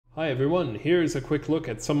Hi everyone, here is a quick look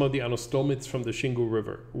at some of the Anostomids from the Xingu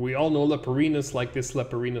River. We all know Leporinus like this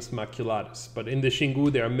Leporinus maculatus, but in the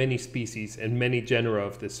Xingu there are many species and many genera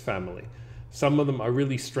of this family. Some of them are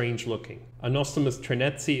really strange looking. Anostomus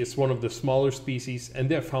ternetzi is one of the smaller species and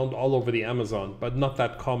they're found all over the Amazon, but not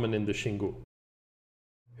that common in the Xingu.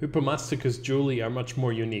 Hypomasticus julii are much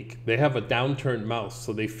more unique. They have a downturned mouth,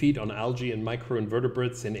 so they feed on algae and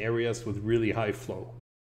microinvertebrates in areas with really high flow.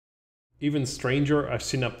 Even stranger are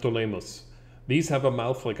Synaptolaemus. These have a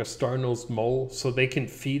mouth like a star-nosed mole, so they can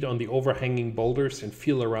feed on the overhanging boulders and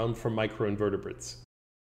feel around for microinvertebrates.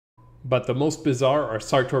 But the most bizarre are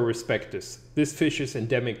Sartor respectus. This fish is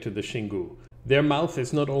endemic to the Xingu. Their mouth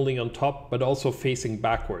is not only on top, but also facing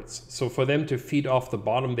backwards, so for them to feed off the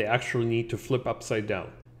bottom they actually need to flip upside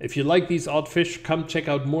down. If you like these odd fish, come check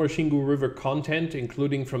out more Xingu River content,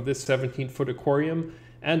 including from this 17-foot aquarium,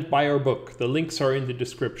 and buy our book. The links are in the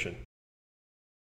description.